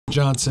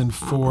Johnson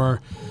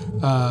for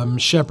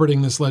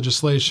shepherding this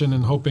legislation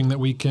and hoping that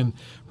we can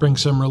bring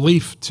some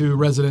relief to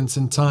residents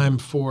in time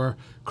for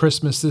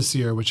Christmas this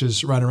year, which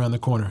is right around the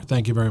corner.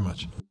 Thank you very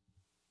much.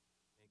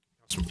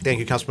 Thank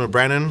you, Councilman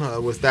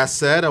Brannon. With that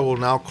said, I will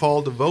now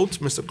call the vote.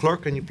 Mr.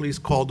 Clerk, can you please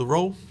call the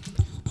roll?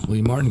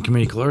 William Martin,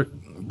 Committee Clerk.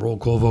 Roll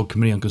call vote,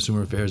 Committee on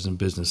Consumer Affairs and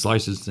Business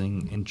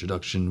Licensing,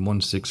 Introduction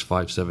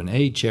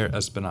 1657A. Chair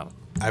Espinal.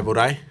 I vote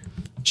aye.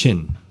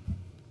 Chin.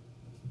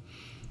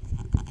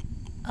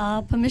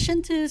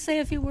 Permission to say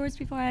a few words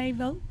before I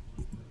vote?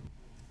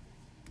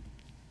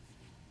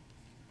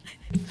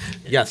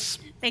 Yes.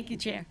 Thank you,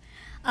 Chair.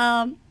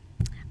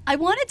 I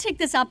want to take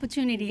this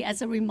opportunity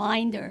as a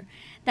reminder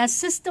that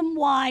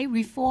system-wide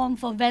reform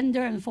for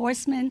vendor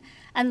enforcement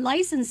and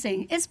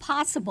licensing is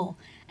possible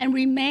and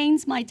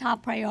remains my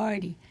top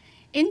priority.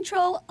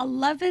 Intro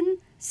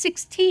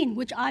 1116,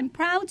 which I'm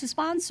proud to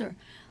sponsor,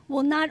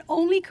 will not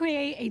only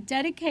create a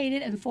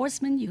dedicated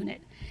enforcement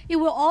unit, it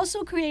will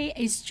also create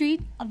a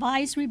street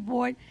advisory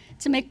board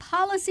to make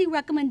policy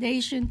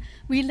recommendations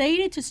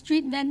related to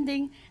street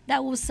vending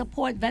that will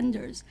support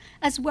vendors,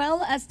 as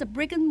well as the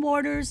brick and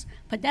mortars,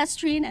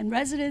 pedestrian, and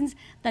residents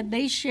that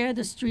they share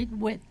the street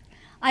with.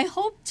 I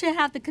hope to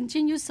have the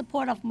continued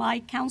support of my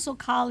council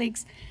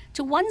colleagues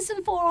to once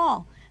and for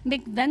all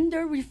make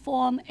vendor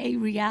reform a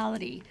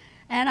reality.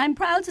 And I'm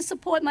proud to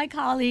support my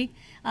colleague,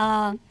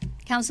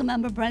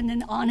 Councilmember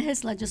Brennan, on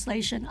his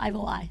legislation. I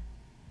vote aye.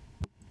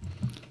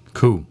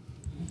 Koo.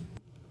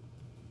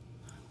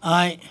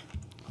 Aye.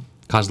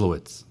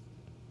 Kozlowitz.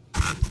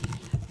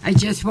 I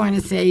just want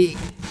to say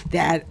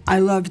that I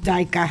love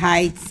Dyker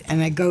Heights,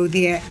 and I go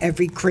there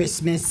every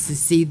Christmas to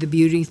see the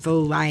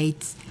beautiful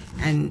lights,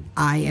 and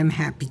I am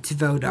happy to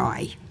vote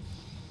aye.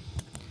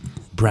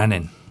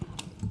 Brannon.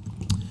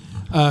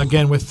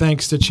 Again, with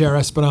thanks to Chair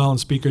Espinal and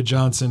Speaker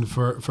Johnson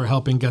for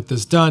helping get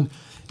this done,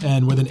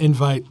 and with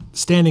an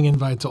standing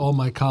invite to all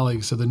my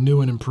colleagues to the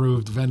new and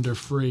improved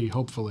vendor-free,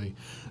 hopefully,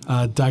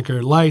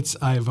 Dyker Lights,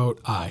 I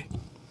vote aye.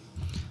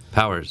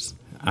 Powers.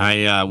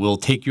 I will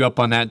take you up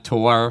on that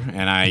tour,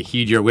 and I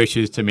heed your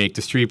wishes to make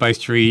the street by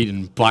street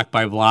and block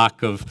by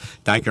block of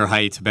Dyker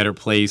Heights a better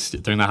place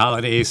during the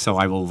holidays, so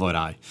I will vote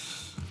aye.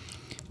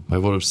 By a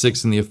vote of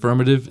 6 in the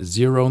affirmative,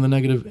 0 in the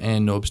negative,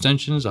 and no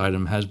abstentions,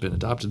 item has been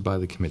adopted by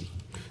the committee.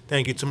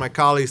 Thank you to my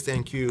colleagues.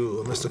 Thank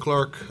you, Mr.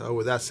 Clerk.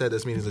 With that said,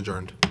 this meeting is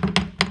adjourned.